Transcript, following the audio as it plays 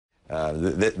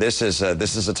This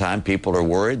is a time people are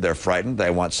worried, they're frightened, they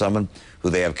want someone who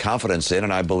they have confidence in,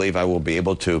 and I believe I will be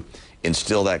able to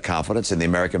instill that confidence in the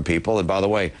American people. And by the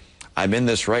way, I'm in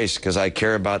this race because I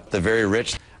care about the very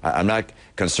rich. I'm not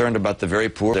concerned about the very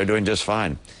poor. They're doing just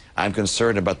fine. I'm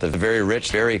concerned about the very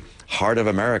rich, very heart of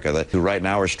America who right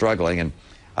now are struggling, and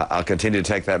I'll continue to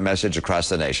take that message across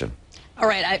the nation. All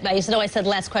right, I know I said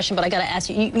last question, but I got to ask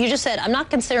you. You just said, I'm not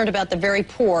concerned about the very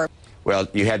poor. Well,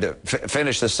 you had to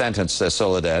finish the sentence,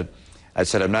 Soledad. I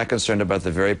said, I'm not concerned about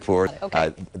the very poor.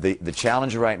 Okay. The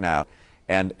challenge right now,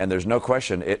 and there's no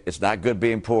question, it's not good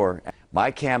being poor. My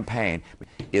campaign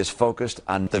is focused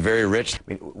on the very rich.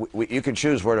 I mean, you can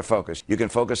choose where to focus. You can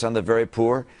focus on the very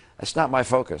poor. That's not my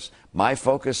focus. My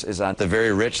focus is on the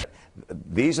very rich.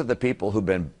 These are the people who've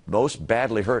been most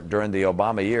badly hurt during the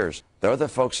Obama years. They're the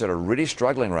folks that are really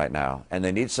struggling right now, and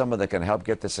they need someone that can help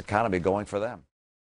get this economy going for them.